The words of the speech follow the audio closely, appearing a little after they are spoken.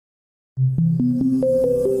In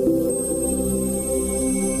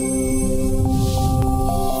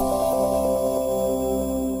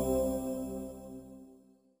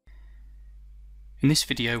this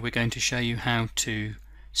video we're going to show you how to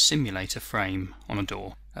simulate a frame on a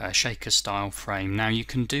door, a shaker style frame. Now you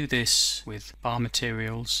can do this with bar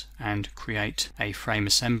materials and create a frame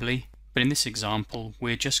assembly, but in this example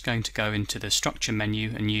we're just going to go into the structure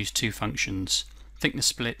menu and use two functions, thickness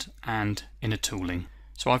split and inner tooling.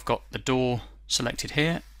 So I've got the door selected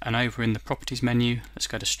here, and over in the properties menu let's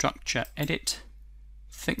go to structure, edit,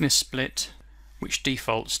 thickness split, which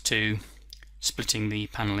defaults to splitting the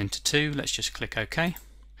panel into two. Let's just click OK.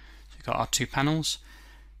 So we've got our two panels.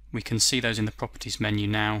 We can see those in the properties menu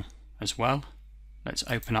now as well. Let's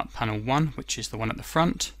open up panel 1, which is the one at the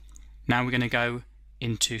front. Now we're going to go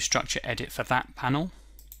into structure edit for that panel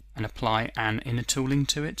and apply an inner tooling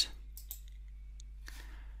to it.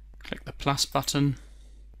 Click the plus button,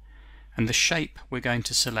 and the shape we're going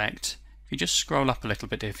to select, if you just scroll up a little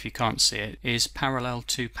bit if you can't see it, is parallel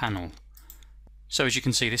to panel. So as you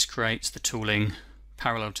can see, this creates the tooling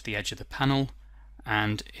parallel to the edge of the panel,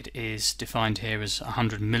 and it is defined here as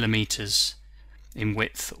 100 millimeters in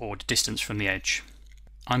width or distance from the edge.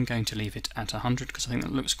 I'm going to leave it at 100 because I think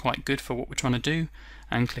that looks quite good for what we're trying to do,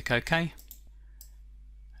 and click OK.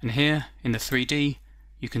 And here in the 3D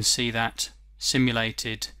you can see that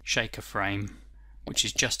simulated shaker frame, which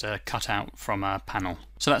is just a cutout from a panel.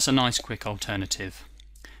 So that's a nice quick alternative.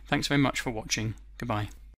 Thanks very much for watching. Goodbye.